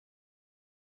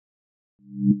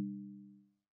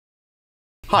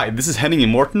Hi, this is Henning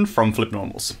and Morten from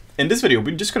FlippedNormals. In this video,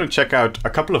 we're just going to check out a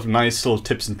couple of nice little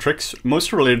tips and tricks,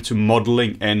 mostly related to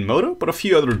modeling and MODO, but a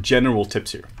few other general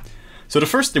tips here. So the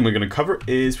first thing we're going to cover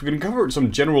is we're going to cover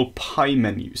some general pie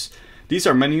menus. These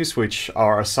are menus which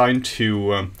are assigned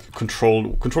to control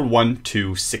 1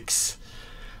 to 6.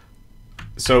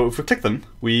 So if we click them,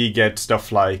 we get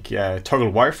stuff like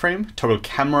toggle wireframe, toggle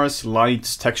cameras,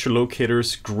 lights, texture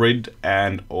locators, grid,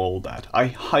 and all that. I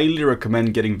highly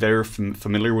recommend getting very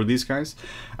familiar with these guys,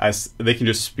 as they can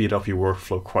just speed up your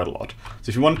workflow quite a lot. So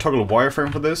if you want to toggle a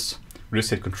wireframe for this, we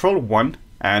just hit Control 1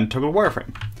 and toggle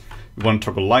wireframe. If you want to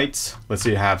toggle lights, let's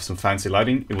say you have some fancy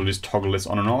lighting, it will just toggle this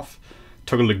on and off.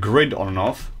 Toggle the grid on and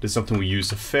off. This is something we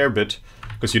use a fair bit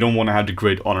because you don't want to have the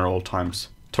grid on at all times.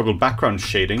 Toggle background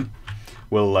shading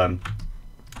will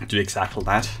do exactly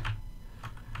that.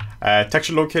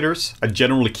 Texture locators, I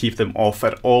generally keep them off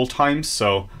at all times,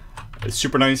 so it's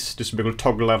super nice just to be able to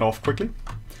toggle that off quickly.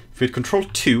 If we hit Control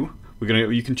 2,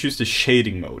 you can choose the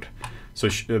shading mode. So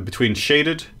between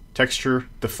shaded, texture,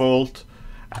 default,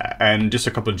 and just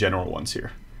a couple of general ones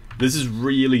here. This is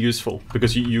really useful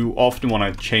because you often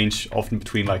want to change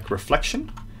between like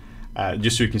reflection,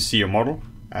 just so you can see your model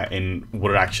in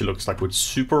what it actually looks like with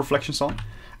super reflections on.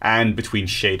 And between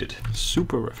shaded.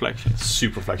 Super reflections.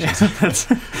 Super reflections.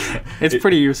 It's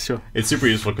pretty useful. It's super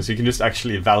useful because you can just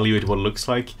actually evaluate what it looks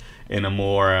like in a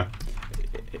more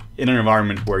in an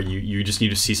environment where you just need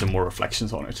to see some more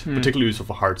reflections on it. Particularly useful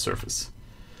for hard surface.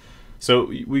 So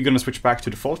we're going to switch back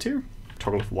to default here.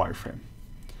 Toggle wireframe.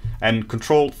 And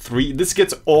Control 3. This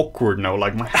gets awkward now.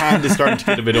 Like my hand is starting to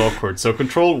get a bit awkward. So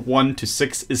Control 1 to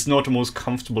 6 is not the most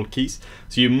comfortable keys.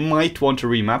 So you might want to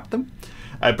remap them.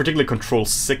 Particularly Control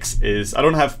 6 is, I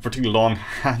don't have particularly long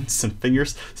hands and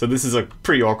fingers, so this is a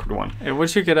pretty awkward one. And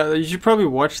once you get out, you should probably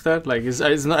watch that. Like, it's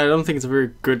not, I don't think it's a very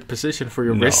good position for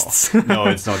your wrists. No,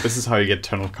 it's not. This is how you get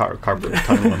carpet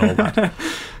tunnel and all that.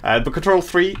 But Control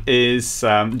 3 is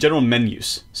general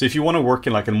menus. So if you want to work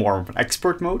in like a more of an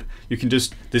expert mode, you can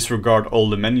just disregard all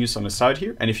the menus on the side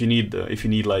here. And if you need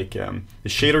like the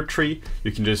shader tree,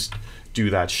 you can just do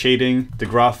that. Shading, the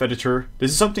graph editor.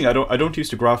 This is something I don't use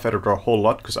the graph editor a whole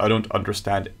lot because I don't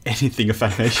understand anything of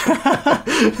animation. But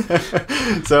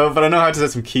I know how to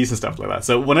set some keys and stuff like that.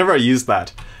 So whenever I use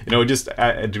that, just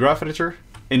the graph editor,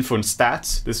 info and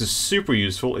stats. This is super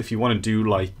useful if you want to do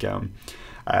like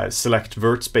select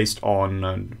verts based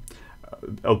on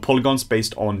polygons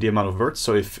based on the amount of verts.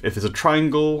 So if it's a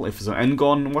triangle, if it's an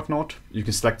n-gon and whatnot, you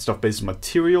can select stuff based on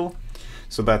material.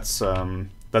 So that's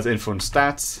info and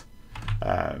stats.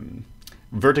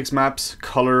 Vertex maps,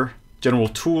 color, general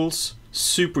tools,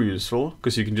 super useful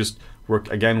because you can just work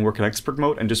in expert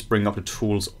mode and just bring up the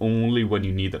tools only when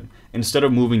you need them. Instead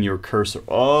of moving your cursor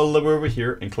all the way over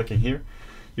here and clicking here,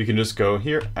 you can just go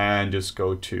here and just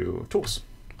go to tools.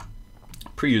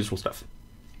 Pretty useful stuff.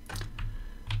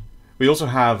 We also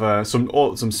have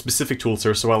some specific tools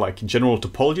here as well, like general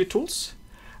topology tools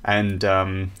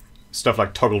and stuff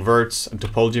like toggle verts and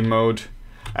topology mode,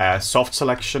 soft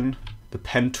selection, the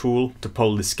pen tool,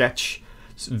 topology sketch.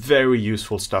 It's very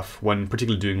useful stuff when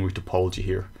particularly doing retopology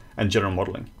here and general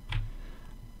modeling.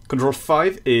 Control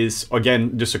 5 is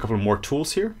again just a couple more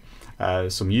tools here,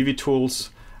 some UV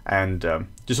tools and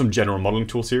just some general modeling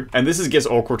tools here. And this gets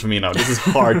awkward for me now. This is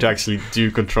hard to actually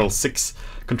do Control 6.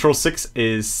 Control 6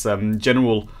 is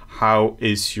general. How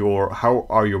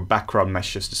are your background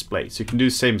meshes displayed? So you can do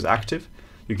the same as active.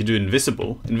 You can do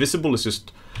invisible. Invisible is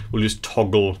will just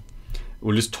toggle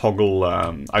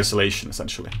isolation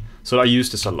essentially. So I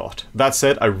use this a lot. That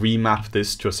said, I remap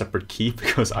this to a separate key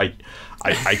because I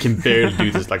can barely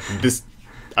do this. Like this,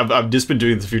 I've just been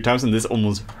doing this a few times and this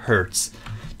almost hurts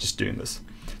just doing this.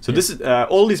 So this is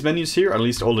all these menus here, at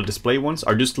least all the display ones,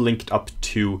 are just linked up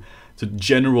to the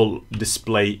general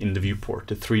display in the viewport,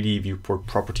 the 3D viewport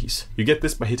properties. You get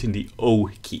this by hitting the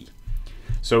O key.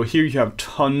 So here you have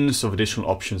tons of additional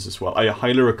options as well. I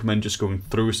highly recommend just going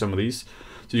through some of these.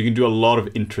 So you can do a lot of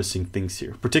interesting things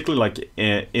here, particularly like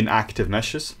in active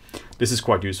meshes. This is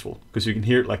quite useful because you can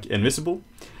hear like invisible,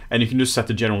 and you can just set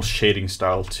the general shading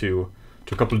style to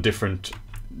a couple of different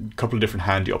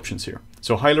handy options here.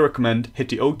 So highly recommend hit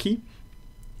the O key,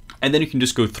 and then you can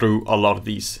just go through a lot of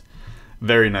these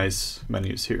very nice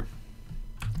menus here.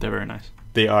 They're very nice.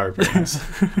 They are very nice.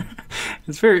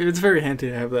 It's very handy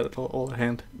to have that all at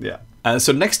hand. Yeah.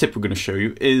 So next tip we're going to show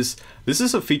you is, this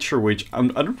is a feature which I'm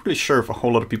not really sure if a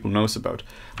whole lot of people knows about.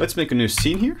 Let's make a new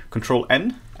scene here, Control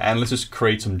N, and let's just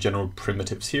create some general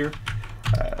primitives here,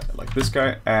 like this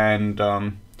guy, and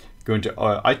go into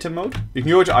item mode. You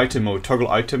can go into item mode, toggle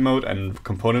item mode and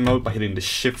component mode by hitting the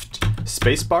shift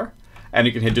spacebar, and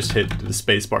you can just hit the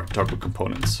spacebar to toggle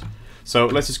components. So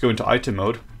let's just go into item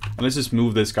mode, and let's just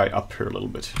move this guy up here a little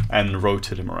bit and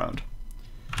rotate him around.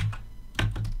 I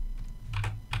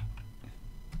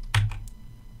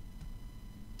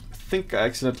think I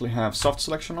accidentally have soft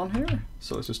selection on here,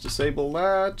 so let's just disable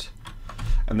that.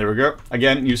 And there we go.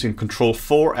 Again, using Control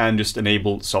 4 and just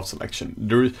enable soft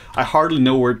selection. I hardly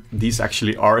know where these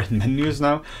actually are in menus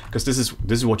now, because this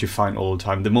is what you find all the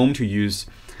time. The moment you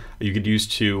get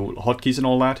used to hotkeys and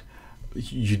all that,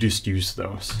 you just use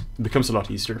those. It becomes a lot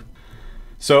easier.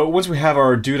 So once we have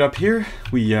our dude up here,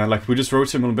 we just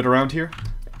rotate him a little bit around here.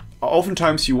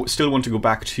 Oftentimes you still want to go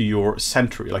back to your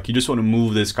center, like you just want to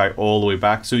move this guy all the way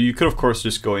back. So you could of course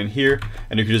just go in here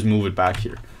and you could just move it back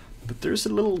here. But there's a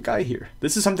little guy here.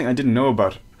 This is something I didn't know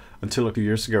about until a few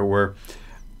years ago, where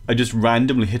I just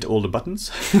randomly hit all the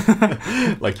buttons,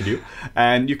 like you do,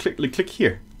 and you click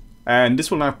here. And this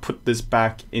will now put this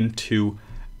back into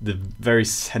the very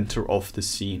center of the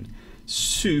scene.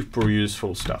 Super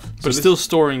useful stuff. But still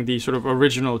storing the sort of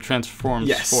original transforms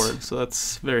for it, so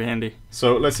that's very handy.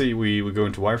 So let's say we go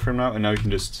into wireframe now, and now you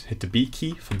can just hit the B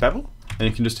key for bevel, and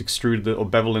you can just extrude or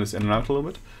bevel this in and out a little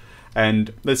bit.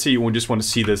 And let's say you just want to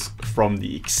see this from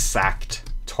the exact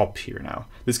top here now.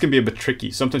 This can be a bit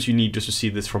tricky. Sometimes you need just to see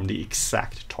this from the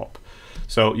exact top.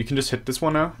 So you can just hit this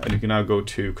one now, and you can now go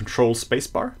to Control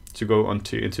Spacebar to go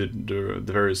into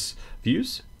the various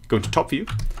views. Go into top view,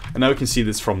 and now you can see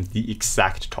this from the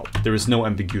exact top. There is no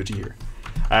ambiguity here.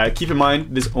 Keep in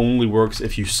mind, this only works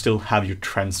if you still have your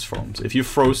transforms. If you've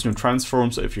frozen your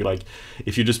transforms, if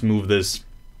you just move this,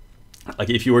 like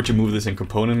if you were to move this in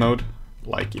component mode,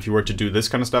 like if you were to do this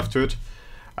kind of stuff to it,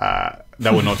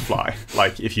 that would not fly.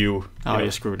 Like if you,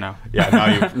 you're screwed now.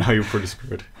 Yeah, now you're pretty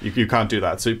screwed. You can't do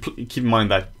that. So keep in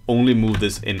mind that only move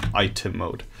this in item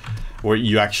mode, where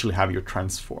you actually have your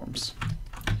transforms.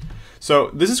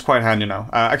 So this is quite handy now.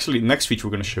 Actually, the next feature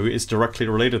we're going to show you is directly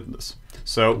related to this.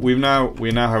 So we now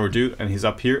have our dude, and he's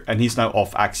up here, and he's now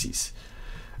off axis.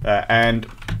 And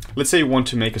let's say you want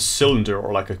to make a cylinder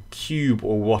or like a cube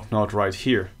or whatnot right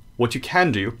here. What you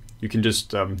can do, you can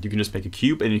just make a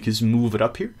cube and you can just move it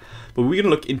up here. But we're going to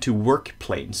look into work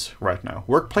planes right now.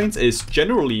 Work planes is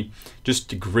generally just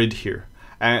the grid here.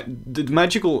 And the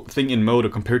magical thing in MODO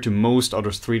compared to most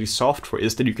other 3D software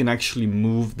is that you can actually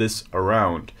move this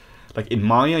around. Like in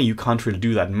Maya, you can't really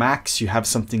do that. Max, you have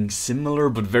something similar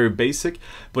but very basic.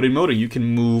 But in MODO, you can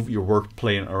move your work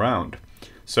plane around.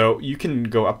 So you can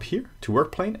go up here to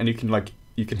work plane, and you can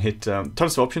hit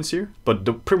tons of options here.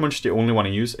 But pretty much the only one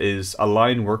I use is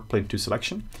align work plane to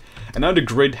selection. And now the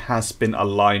grid has been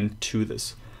aligned to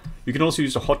this. You can also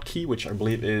use a hotkey, which I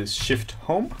believe is Shift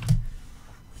Home.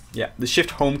 Yeah, the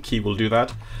Shift Home key will do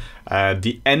that.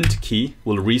 The End key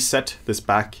will reset this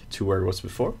back to where it was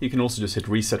before. You can also just hit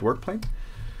Reset Work Plane.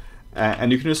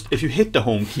 And you can just, if you hit the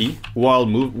Home key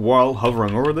while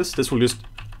hovering over this, this will just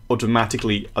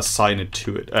automatically assign it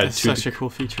to it. That's such a cool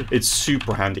feature. It's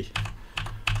super handy.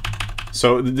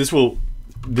 So this will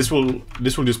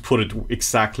just put it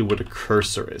exactly where the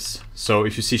cursor is. So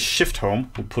if you see Shift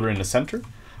Home, we'll put it in the center.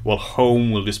 Well,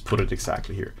 Home will just put it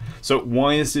exactly here. So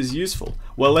why is this useful?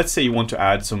 Well, let's say you want to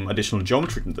add some additional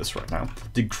geometry to this right now.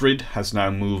 The grid has now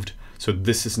moved, so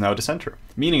this is now the center.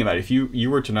 Meaning that if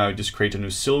you were to now just create a new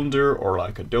cylinder or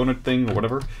like a donut thing or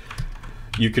whatever,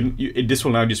 this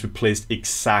will now just be placed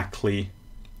exactly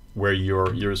where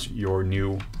your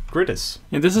new grid is.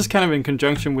 And this is kind of in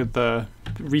conjunction with the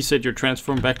reset your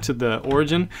transform back to the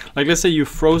origin. Like let's say you've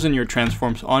frozen your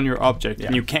transforms on your object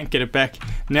and you can't get it back.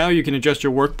 Now you can adjust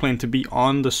your work plane to be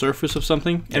on the surface of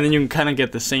something, and then you can kind of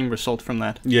get the same result from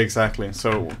that. Yeah, exactly.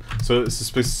 So it's a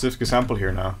specific example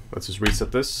here now. Let's just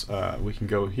reset this. We can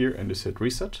go here and just hit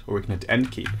reset, or we can hit the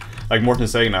End key. Like Morten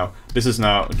is saying now, this is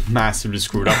now massively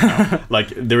screwed up now. Like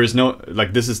there is no,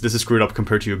 like this is screwed up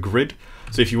compared to your grid.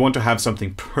 So if you want to have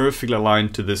something perfectly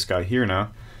aligned to this guy here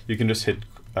now, you can just hit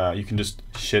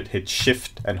hit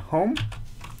Shift and Home,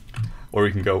 or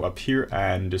you can go up here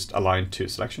and just align to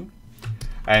selection.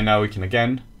 And now we can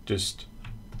again just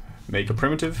make a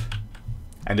primitive,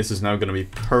 and this is now going to be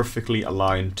perfectly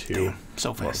aligned to.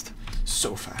 So fast.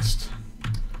 So fast.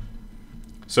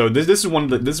 So this is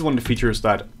one of the features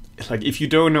that, like, if you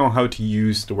don't know how to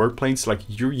use the work planes, like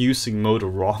you're using MODO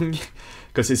wrong,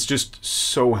 because it's just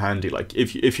so handy. Like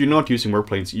if you're not using work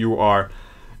planes, you're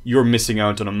missing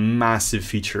out on a massive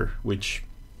feature which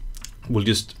will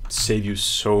just save you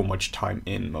so much time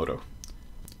in MODO.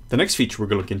 The next feature we're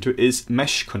going to look into is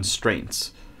mesh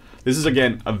constraints. This is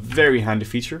again a very handy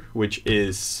feature, which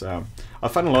is I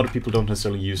find a lot of people don't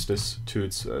necessarily use this to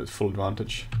its full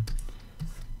advantage.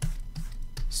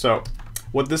 So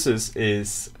what this is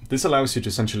this allows you to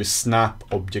essentially snap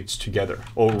objects together,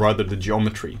 or rather the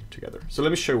geometry together. So let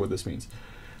me show you what this means.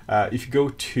 If you go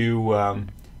to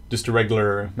just a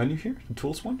regular menu here, the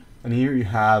tools one, and here you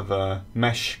have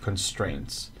mesh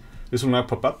constraints. This will now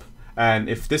pop up, and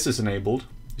if this is enabled,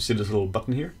 you see this little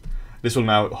button here, this will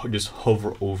now just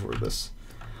hover over this.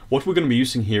 What we're going to be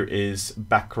using here is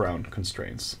background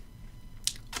constraints.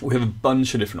 We have a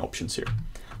bunch of different options here.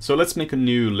 So let's make a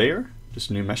new layer, just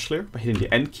a new mesh layer, by hitting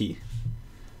the End key.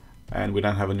 And we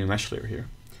now have a new mesh layer here.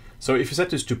 So if you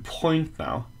set this to point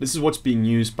now, this is what's being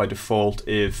used by default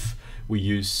if we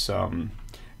use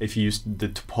if you use the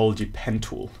topology pen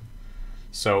tool.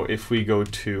 So if we go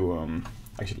to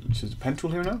actually let's use the pen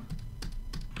tool here now.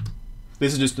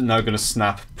 This is just now going to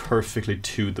snap perfectly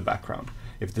to the background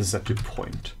if this is set to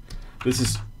point. This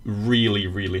is really,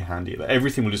 really handy.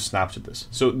 Everything will just snap to this.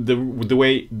 So the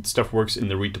way stuff works in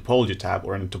the Read Topology tab,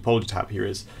 or in the Topology tab here,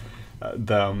 is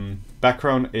the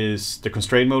background is, the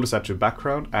constraint mode is set to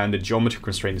background, and the geometry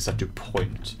constraint is set to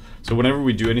point. So whenever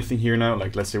we do anything here now,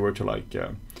 like let's say we're to like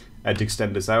edge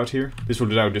extend this out here, this will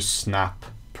now just snap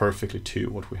perfectly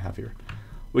to what we have here.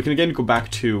 We can again go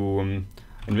back to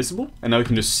invisible, and now we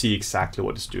can just see exactly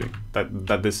what it's doing,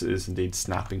 that this is indeed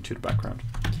snapping to the background.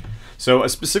 So a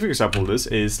specific example of this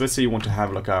is, let's say you want to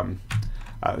have like a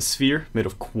sphere made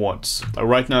of quads.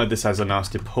 Right now this has a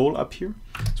nasty pole up here.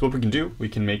 So what we can do, we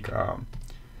can make a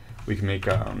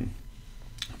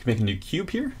new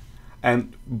cube here,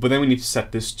 but then we need to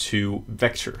set this to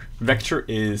vector. Vector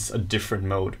is a different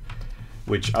mode,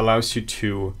 which allows you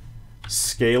to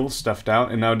scale stuff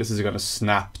down, and now this is going to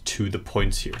snap to the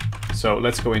points here. So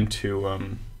let's go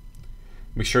into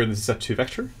make sure this is set to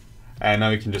vector. And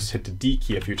now we can just hit the D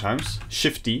key a few times,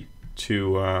 Shift D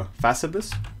to facet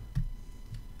this.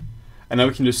 And now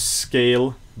we can just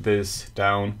scale this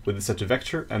down with this set to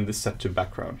vector and this set to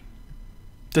background.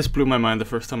 This blew my mind the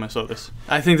first time I saw this.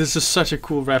 I think this is such a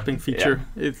cool wrapping feature.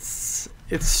 Yeah.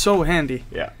 It's so handy.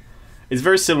 Yeah, it's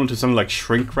very similar to something like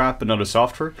shrink wrap and other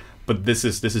software, but this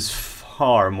is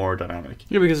far more dynamic.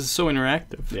 Yeah, because it's so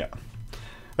interactive. Yeah.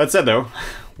 That said, though,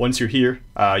 once you're here,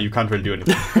 you can't really do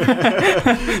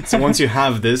anything. So once you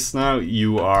have this now,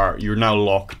 you're now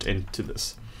locked into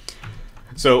this.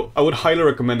 So I would highly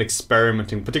recommend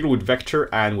experimenting, particularly with vector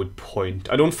and with point.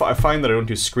 I find that I don't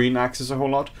use screen access a whole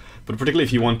lot, but particularly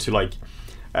if you want to, like,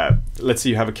 let's say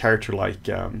you have a character like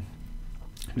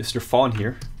Mr. Fawn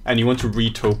here, and you want to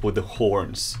retope with the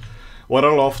horns. What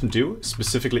I'll often do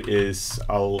specifically is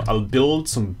I'll build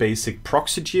some basic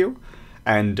proxy geo,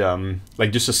 and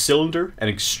like just a cylinder,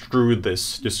 and extrude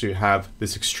this, just so you have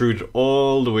this extruded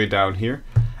all the way down here.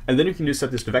 And then you can just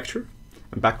set this to vector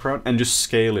and background and just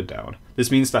scale it down. This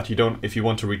means that you don't, if you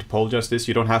want to retopologize this,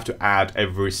 you don't have to add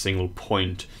every single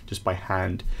point just by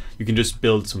hand. You can just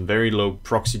build some very low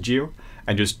proxy geo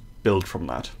and just build from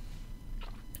that.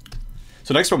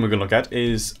 So next one we're going to look at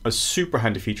is a super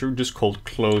handy feature just called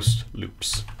closed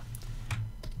loops.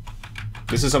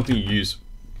 This is something you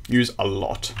use a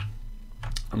lot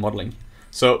in modeling.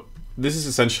 So this is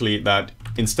essentially that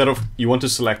instead of you want to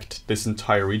select this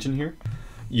entire region here,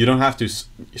 you don't have to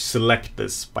select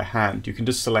this by hand. You can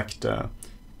just select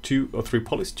two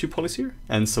polys here,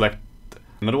 and select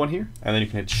another one here, and then you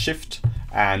can hit Shift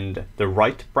and the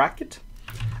right bracket,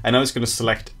 and now it's going to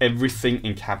select everything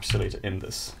encapsulated in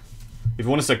this. If you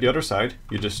want to select the other side,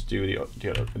 you just do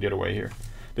the other way here.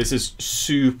 This is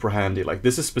super handy. Like,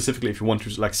 this is specifically if you want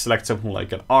to like select something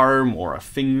like an arm or a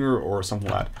finger or something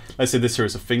like that. Let's say this here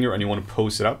is a finger and you want to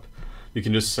pose it up. You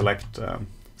can just select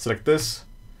this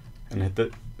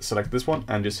and select this one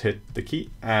and just hit the key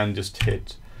and just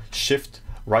hit Shift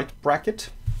right bracket.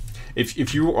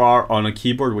 If you are on a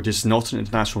keyboard which is not an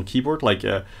international keyboard, like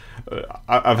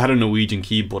I've had a Norwegian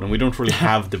keyboard and we don't really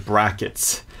have the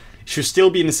brackets. It should still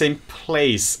be in the same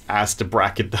place as the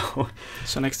bracket though.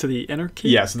 So next to the enter key?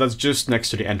 Yeah, so that's just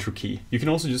next to the enter key. You can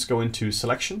also just go into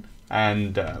selection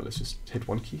and let's just hit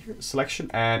one key here, selection,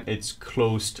 and it's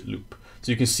closed loop.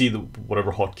 So you can see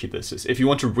whatever hotkey this is. If you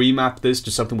want to remap this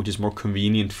to something which is more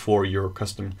convenient for your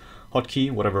custom hotkey,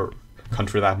 whatever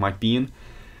country that might be in,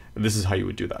 this is how you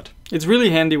would do that. It's really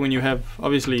handy when you have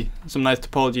obviously some nice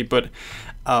topology, but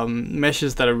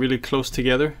meshes that are really close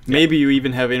together. Yeah. Maybe you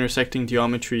even have intersecting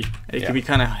geometry. It can be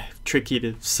kind of tricky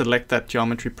to select that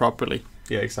geometry properly.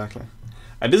 Yeah, exactly.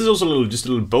 And this is also just a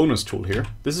little bonus tool here.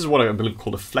 This is what I believe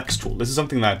called a flex tool. This is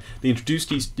something that they introduced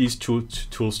these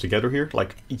tools together here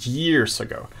like years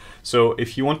ago. So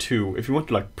if you want to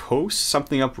like post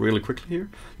something up really quickly here,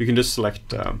 you can just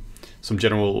select some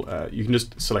general. You can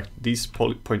just select these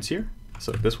points here.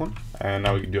 So this one, and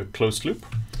now we can do a closed loop,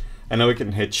 and now we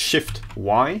can hit Shift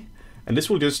Y, and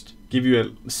this will just give you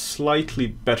a slightly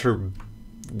better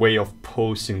way of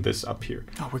posing this up here.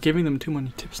 Oh, we're giving them too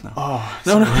many tips now. Oh,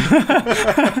 no.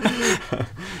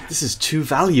 This is too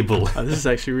valuable. Oh, this is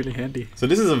actually really handy. So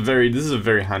this is a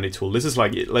very handy tool. This is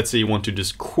like, let's say you want to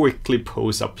just quickly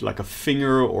pose up like a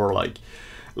finger or like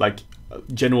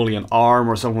generally an arm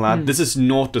or something like that. This is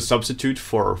not a substitute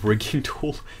for a rigging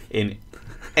tool in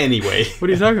any way. What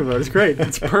are you talking about? It's great.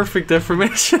 It's perfect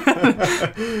deformation.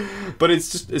 But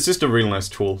it's just a real nice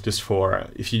tool just for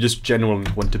if you just generally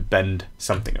want to bend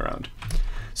something around.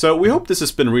 So we hope this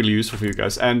has been really useful for you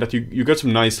guys and that you got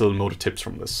some nice little MODO tips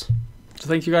from this. So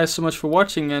thank you guys so much for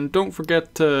watching, and don't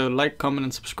forget to like, comment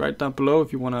and subscribe down below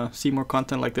if you want to see more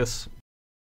content like this.